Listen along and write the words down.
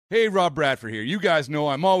Hey, Rob Bradford here. You guys know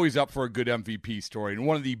I'm always up for a good MVP story, and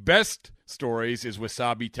one of the best stories is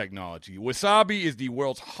Wasabi Technology. Wasabi is the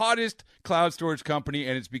world's hottest cloud storage company,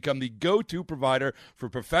 and it's become the go-to provider for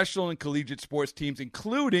professional and collegiate sports teams,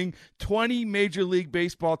 including 20 Major League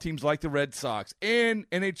Baseball teams like the Red Sox and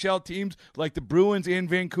NHL teams like the Bruins and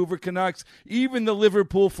Vancouver Canucks. Even the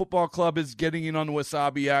Liverpool Football Club is getting in on the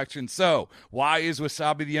Wasabi action. So, why is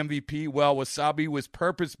Wasabi the MVP? Well, Wasabi was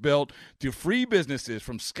purpose-built to free businesses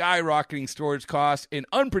from skyrocketing storage costs and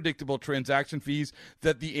unpredictable transaction fees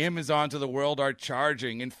that the Amazons of the world are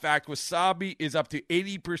charging. In fact, Wasabi is up to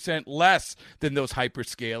 80% less than those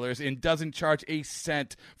hyperscalers and doesn't charge a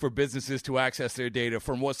cent for businesses to access their data.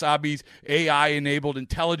 From Wasabi's AI-enabled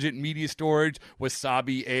intelligent media storage,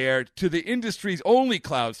 Wasabi Air, to the industry's only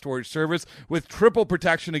cloud storage service with triple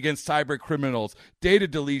protection against cyber criminals, data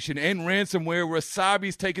deletion, and ransomware,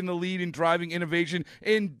 Wasabi's taken the lead in driving innovation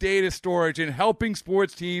in data storage and helping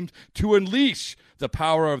sports teams to unleash the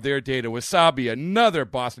power of their data. Wasabi, another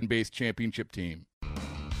Boston-based championship team.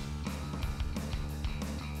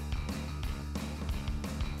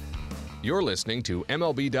 You're listening to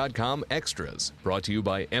MLB.com Extras, brought to you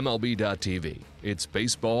by MLB.tv. It's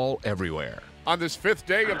baseball everywhere. On this fifth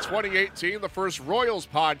day of 2018, the first Royals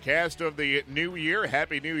podcast of the new year.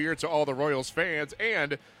 Happy New Year to all the Royals fans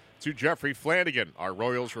and to Jeffrey Flanagan, our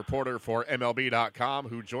Royals reporter for MLB.com,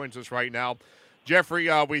 who joins us right now. Jeffrey,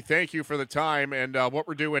 we thank you for the time, and what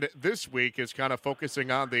we're doing this week is kind of focusing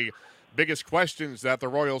on the biggest questions that the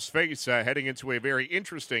Royals face heading into a very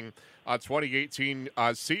interesting 2018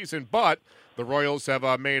 season. But the Royals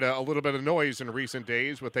have made a little bit of noise in recent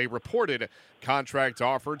days with a reported contract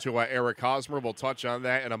offer to Eric Hosmer. We'll touch on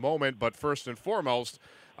that in a moment. But first and foremost,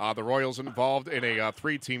 the Royals involved in a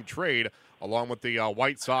three-team trade along with the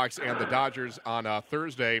White Sox and the Dodgers on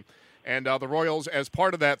Thursday. And the Royals, as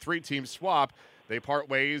part of that three-team swap, they part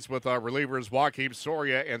ways with relievers Joakim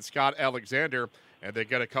Soria and Scott Alexander, and they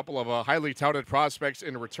get a couple of highly touted prospects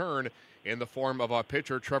in return in the form of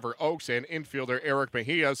pitcher Trevor Oaks and infielder Eric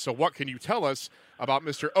Mejia. So what can you tell us about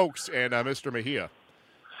Mr. Oaks and Mr. Mejia?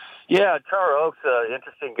 Yeah, Trevor Oaks,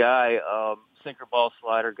 interesting guy, sinker ball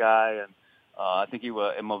slider guy, and I think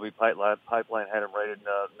MLB Pipeline had him rated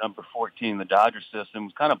number 14 in the Dodger system.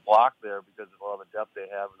 Was kind of blocked there because of all the depth they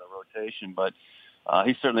have in the rotation, but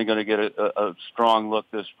he's certainly going to get a strong look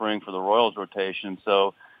this spring for the Royals rotation.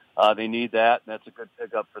 So they need that. That's a good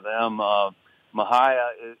pickup for them.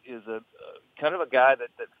 Mejia is a kind of a guy that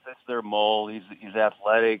fits their mold. He's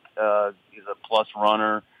athletic. He's a plus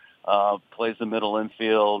runner. Plays the middle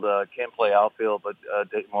infield. Can play outfield, but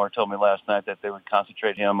Dayton Moore told me last night that they would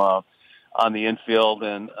concentrate him on the infield,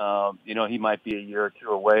 and he might be a year or two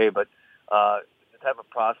away, but the type of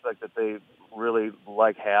prospect that they really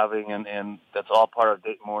like having, and that's all part of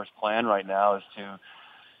Dayton Moore's plan right now is to,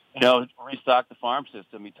 restock the farm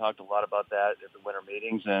system. He talked a lot about that at the winter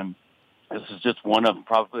meetings, and this is just one of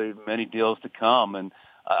probably many deals to come. And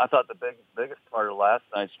I thought the biggest part of last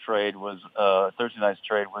night's trade was Thursday night's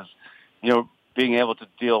trade was, being able to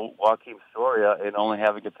deal Joakim Soria and only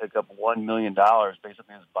having to pick up $1 million,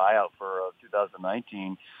 basically his buyout for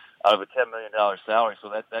 2019, out of a $10 million salary. So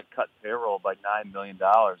that cut payroll by $9 million.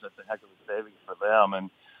 That's a heck of a savings for them. And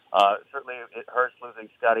certainly it hurts losing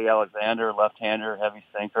Scotty Alexander, left-hander, heavy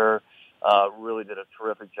sinker. Really did a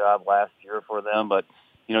terrific job last year for them. But,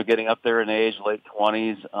 getting up there in age, late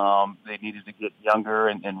 20s, they needed to get younger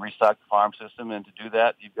and restock the farm system. And to do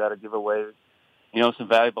that, you've got to give away some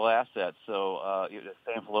valuable assets. So as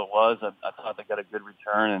painful it was, I thought they got a good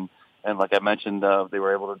return. And like I mentioned, they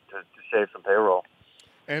were able to save some payroll.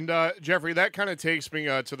 And, Jeffrey, that kind of takes me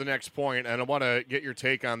to the next point, and I want to get your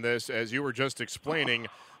take on this. As you were just explaining,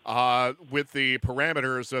 with the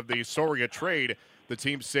parameters of the Soria trade, the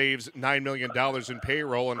team saves $9 million in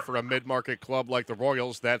payroll, and for a mid-market club like the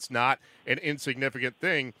Royals, that's not an insignificant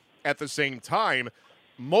thing. At the same time,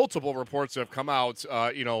 multiple reports have come out,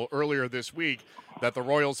 earlier this week that the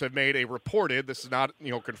Royals have made a reported, this is not,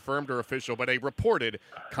 confirmed or official, but a reported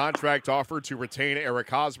contract offer to retain Eric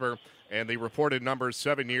Hosmer, and the reported number is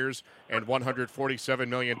 7 years and $147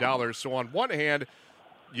 million. So on one hand,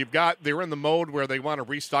 they're in the mode where they want to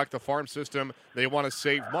restock the farm system. They want to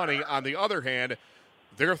save money. On the other hand,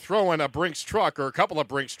 they're throwing a Brinks truck or a couple of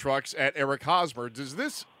Brinks trucks at Eric Hosmer. Does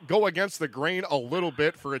this go against the grain a little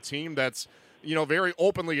bit for a team that's, very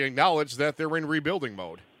openly acknowledged that they're in rebuilding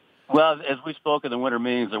mode? Well, as we spoke in the winter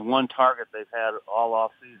meetings, the one target they've had all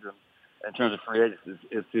off season in terms of free agents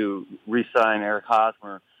is to re-sign Eric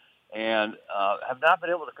Hosmer, and have not been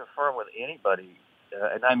able to confirm with anybody,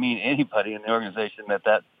 and I mean anybody in the organization,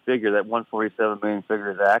 that figure, that $147 million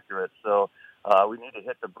figure, is accurate. So we need to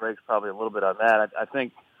hit the brakes probably a little bit on that. I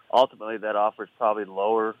think ultimately that offer is probably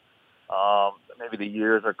lower. Maybe the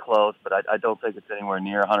years are close, but I don't think it's anywhere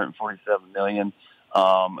near $147 million. As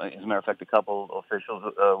a matter of fact, a couple officials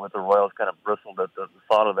with the Royals kind of bristled at the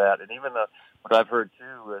thought of that. And even what I've heard,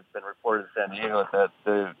 too, has been reported in San Diego that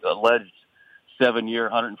the alleged 7-year,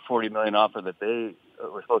 $140 million offer that they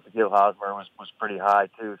were supposed to give Hosmer was pretty high,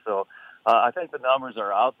 too. So I think the numbers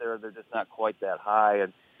are out there. They're just not quite that high.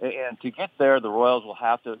 And to get there, the Royals will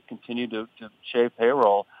have to continue to shave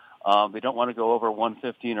payroll. They don't want to go over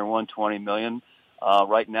 115 or 120 million.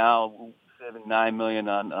 Right now, saving $9 million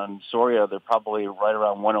on Soria, they're probably right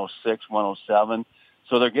around 106, 107.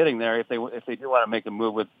 So they're getting there. If they do want to make a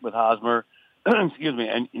move with Hosmer, excuse me,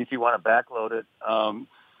 and if you want to backload it,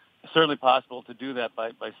 certainly possible to do that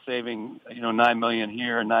by saving $9 million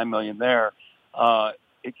here and $9 million there.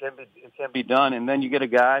 It can be done, and then you get a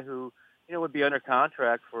guy who would be under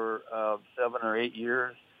contract for 7 or 8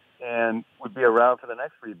 years and would be around for the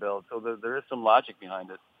next rebuild. So there is some logic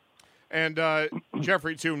behind it. And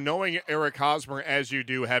Jeffrey, too, knowing Eric Hosmer as you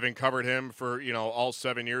do, having covered him for all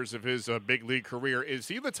 7 years of his big league career, is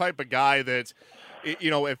he the type of guy that,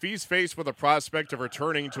 if he's faced with a prospect of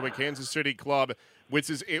returning to a Kansas City club, which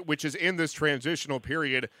is in this transitional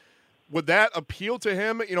period, would that appeal to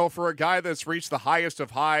him? For a guy that's reached the highest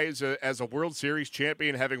of highs as a World Series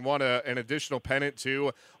champion, having won an additional pennant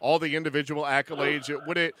too, all the individual accolades,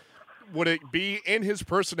 would it be in his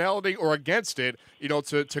personality or against it,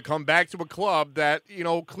 to come back to a club that,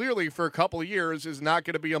 clearly for a couple of years is not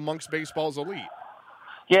going to be amongst baseball's elite?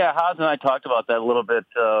 Yeah, Haas and I talked about that a little bit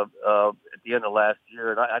at the end of last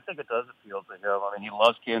year, and I think it does appeal to him. I mean, he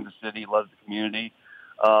loves Kansas City, loves the community,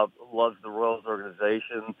 loves the Royals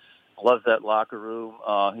organization, loves that locker room.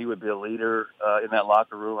 He would be a leader in that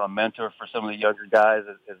locker room, a mentor for some of the younger guys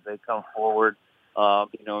as they come forward.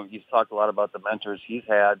 He's talked a lot about the mentors he's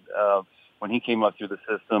had when he came up through the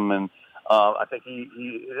system, and I think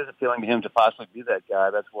it is appealing to him to possibly be that guy.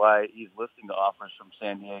 That's why he's listening to offers from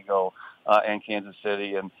San Diego and Kansas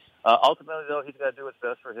City. And ultimately, though, he's got to do what's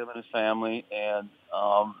best for him and his family. And,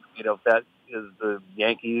 if that is the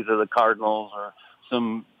Yankees or the Cardinals or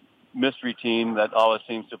some mystery team that always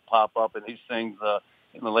seems to pop up in these things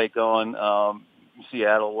in the late going,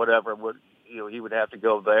 Seattle, whatever, he would have to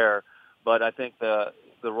go there. But I think the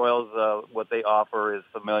Royals, what they offer is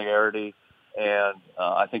familiarity, and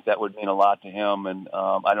I think that would mean a lot to him. And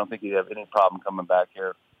I don't think he'd have any problem coming back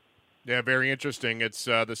here. Yeah, very interesting. It's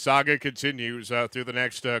the saga continues through the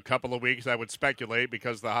next couple of weeks, I would speculate,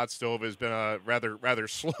 because the hot stove has been rather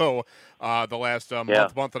slow the last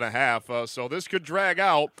month and a half. So this could drag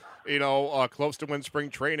out, close to when spring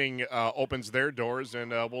training opens their doors,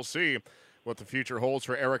 and we'll see what the future holds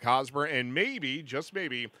for Eric Hosmer. And maybe, just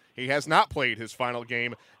maybe, he has not played his final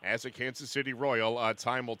game as a Kansas City Royal.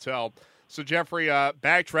 Time will tell. So, Jeffrey,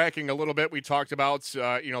 backtracking a little bit, we talked about,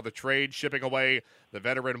 the trade, shipping away the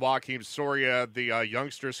veteran Joakim Soria, the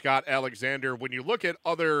youngster Scott Alexander. When you look at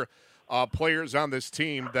other players on this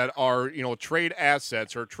team that are, trade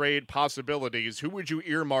assets or trade possibilities, who would you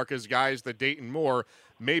earmark as guys that Dayton Moore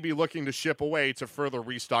may be looking to ship away to further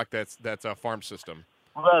restock that farm system?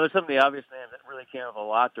 Well, there's some of the obvious names that really came up a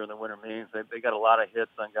lot during the winter meetings. They got a lot of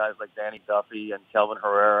hits on guys like Danny Duffy and Kelvin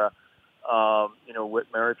Herrera. Whit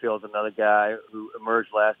Merrifield's another guy who emerged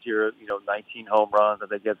last year, 19 home runs. I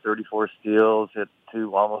think he had 34 steals, hit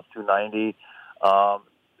almost 290.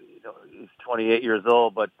 He's 28 years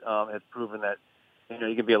old, but has proven that,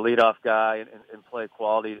 you can be a leadoff guy and play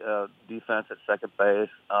quality defense at second base.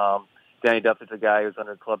 Danny Duffy's a guy who's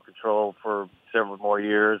under club control for several more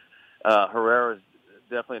years. Herrera's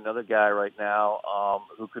definitely another guy right now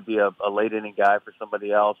who could be a late inning guy for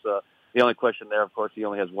somebody else. The only question there, of course, he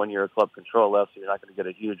only has 1 year of club control left, so you're not going to get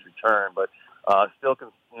a huge return. But still,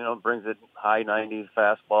 brings it high 90s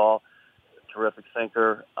fastball, terrific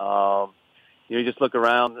sinker. You just look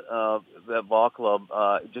around that ball club.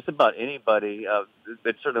 Just about anybody.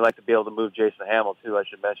 They'd certainly like to be able to move Jason Hamill too. I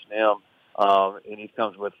should mention him. And he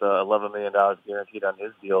comes with $11 million guaranteed on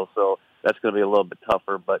his deal, so that's going to be a little bit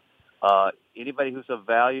tougher. But anybody who's of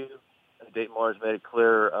value, Dayton Moore has made it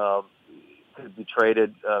clear, could be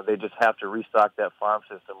traded. They just have to restock that farm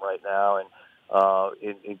system right now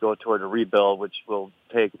and go toward a rebuild, which will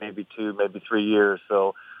take maybe 2, maybe 3 years.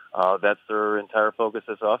 So that's their entire focus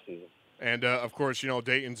this offseason. And, of course,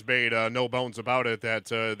 Dayton's made no bones about it that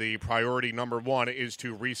the priority number one is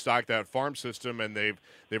to restock that farm system, and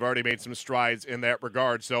they've already made some strides in that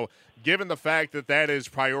regard. So given the fact that is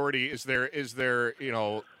priority, is there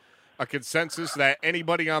a consensus that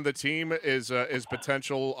anybody on the team is a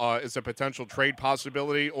potential trade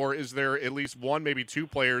possibility, or is there at least one, maybe two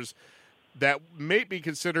players that may be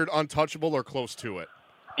considered untouchable or close to it?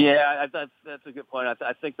 Yeah, that's a good point.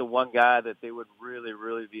 I think the one guy that they would really,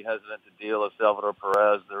 really be hesitant to deal is Salvador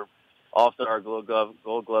Perez, their all-star Gold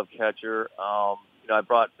Glove catcher. I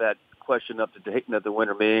brought that question up to Dayton at the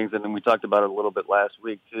winter meetings, and then we talked about it a little bit last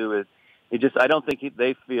week too. I don't think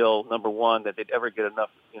they feel, number one, that they'd ever get enough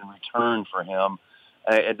in return for him,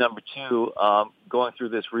 and number two, going through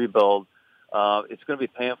this rebuild, it's going to be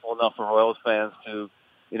painful enough for Royals fans to,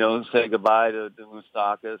 say goodbye to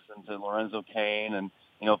Moustakas and to Lorenzo Cain and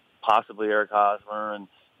possibly Eric Hosmer and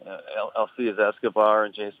Alcides Escobar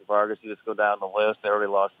and Jason Vargas. You just go down the list. They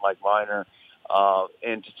already lost Mike Minor.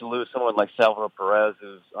 And just to lose someone like Salvador Perez,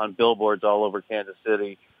 who's on billboards all over Kansas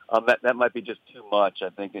City, that might be just too much, I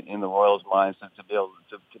think, in the Royals' minds to be able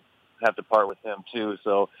to have to part with him, too.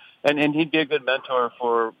 So, and he'd be a good mentor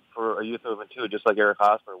for a youth movement, too, just like Eric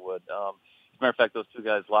Hosmer would. As a matter of fact, those two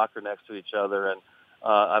guys locker next to each other, and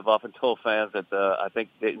I've often told fans that I think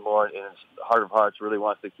Dayton Moore, in his heart of hearts, really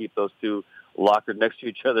wants to keep those two lockered next to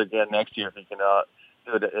each other again next year if he can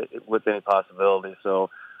do it with any possibility. So,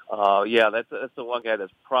 that's the one guy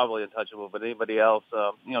that's probably untouchable. But anybody else,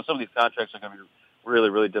 some of these contracts are going to be really,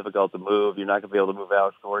 really difficult to move. You're not going to be able to move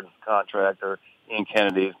Alex Gordon's contract or Ian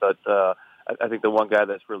Kennedy's. But I think the one guy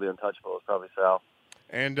that's really untouchable is probably Sal.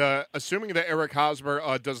 And assuming that Eric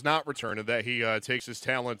Hosmer does not return and that he takes his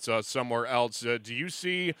talents somewhere else, do you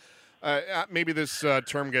see maybe this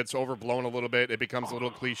term gets overblown a little bit, it becomes a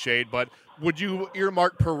little cliched, but would you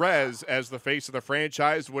earmark Perez as the face of the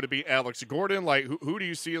franchise? Would it be Alex Gordon? Like, who do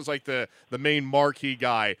you see as like the main marquee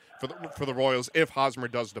guy for the Royals if Hosmer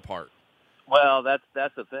does depart? Well, that's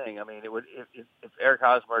the thing. I mean, it would if Eric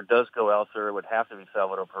Hosmer does go elsewhere, it would have to be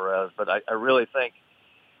Salvador Perez. But I really think,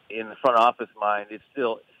 in the front office mind, it's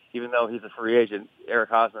still, even though he's a free agent, Eric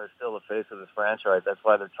Hosmer is still the face of this franchise. That's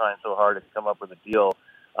why they're trying so hard to come up with a deal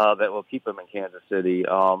that will keep him in Kansas City.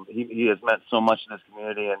 He has meant so much to this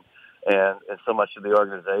community and so much to the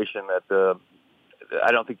organization that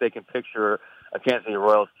I don't think they can picture a Kansas City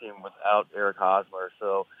Royals team without Eric Hosmer.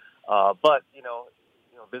 So, but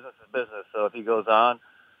business is business. So if he goes on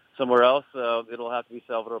somewhere else, it'll have to be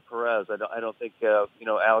Salvador Perez. I don't think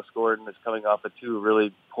Alex Gordon is coming off of 2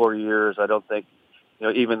 really poor years. I don't think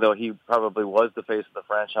even though he probably was the face of the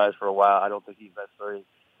franchise for a while, I don't think he's necessarily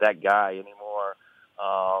that guy anymore.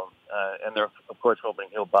 And they're of course hoping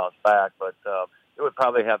he'll bounce back, but it would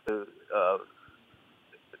probably have to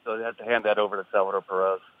hand that over to Salvador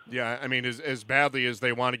Perez. Yeah, I mean, as badly as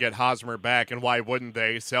they want to get Hosmer back, and why wouldn't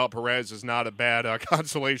they? Sal Perez is not a bad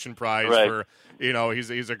consolation prize for,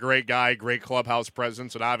 he's a great guy, great clubhouse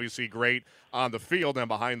presence, and obviously great on the field and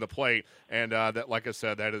behind the plate. And that, like I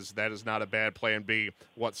said, that is not a bad plan B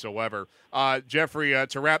whatsoever. Jeffrey,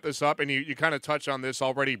 to wrap this up, and you kind of touched on this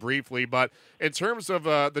already briefly, but in terms of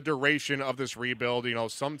the duration of this rebuild,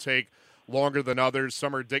 some take longer than others.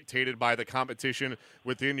 Some are dictated by the competition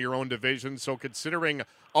within your own division. So considering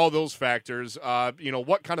all those factors,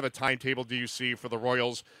 what kind of a timetable do you see for the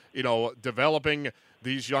Royals, developing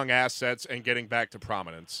these young assets and getting back to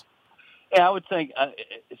prominence? Yeah, I would think,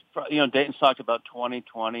 Dayton's talked about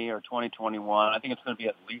 2020 or 2021. I think it's going to be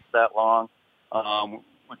at least that long.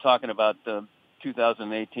 We're talking about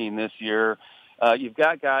 2018 this year. You've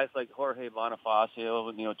got guys like Jorge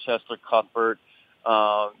Bonifacio, Cheslor Cuthbert,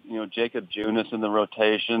 Jacob Junis in the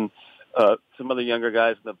rotation, some of the younger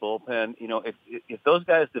guys in the bullpen. If those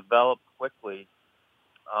guys develop quickly,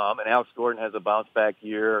 and Alex Gordon has a bounce back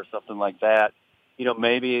year or something like that,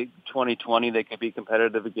 maybe 2020 they could be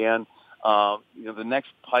competitive again. The next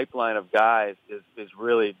pipeline of guys is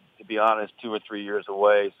really, to be honest, 2 or 3 years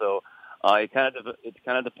away. So it kind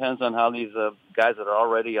of depends on how these guys that are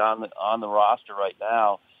already on the roster right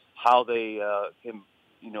now, how they can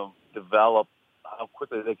develop. How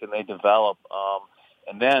quickly they develop,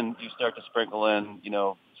 and then you start to sprinkle in,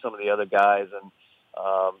 some of the other guys. And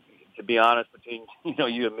to be honest, between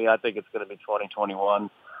you and me, I think it's going to be 2021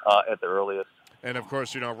 at the earliest. And of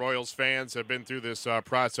course, Royals fans have been through this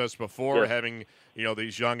process before, having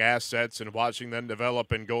these young assets and watching them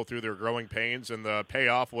develop and go through their growing pains. And the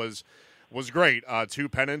payoff was great. 2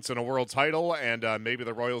 pennants and a world title, and maybe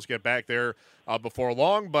the Royals get back there before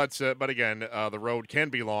long. But again, the road can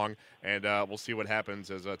be long, and we'll see what happens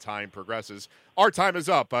as time progresses. Our time is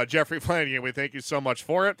up. Jeffrey Flanagan, we thank you so much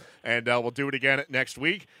for it, and we'll do it again next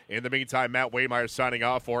week. In the meantime, Matt Waymeyer signing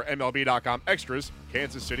off for MLB.com Extras,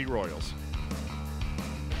 Kansas City Royals.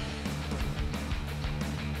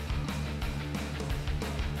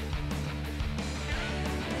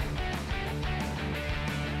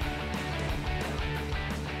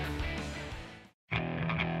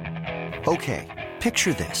 Okay,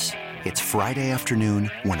 picture this. It's Friday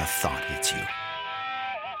afternoon when a thought hits you.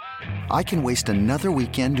 I can waste another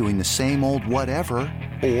weekend doing the same old whatever,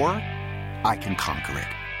 or I can conquer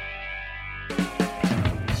it.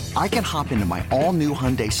 I can hop into my all-new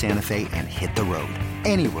Hyundai Santa Fe and hit the road.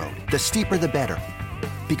 Any road. The steeper, the better.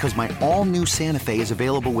 Because my all-new Santa Fe is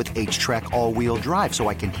available with H-Track all-wheel drive, so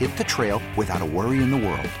I can hit the trail without a worry in the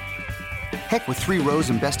world. Heck, with 3 rows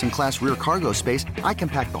and best-in-class rear cargo space, I can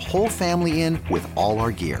pack the whole family in with all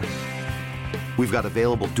our gear. We've got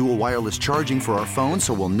available dual wireless charging for our phones,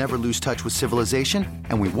 so we'll never lose touch with civilization,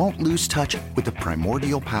 and we won't lose touch with the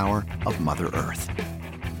primordial power of Mother Earth.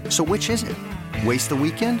 So which is it? Waste the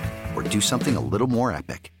weekend or do something a little more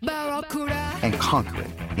epic? And conquer it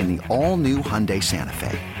in the all-new Hyundai Santa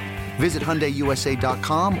Fe. Visit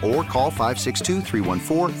HyundaiUSA.com or call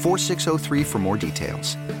 562-314-4603 for more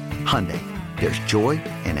details. Hyundai, there's joy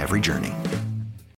in every journey.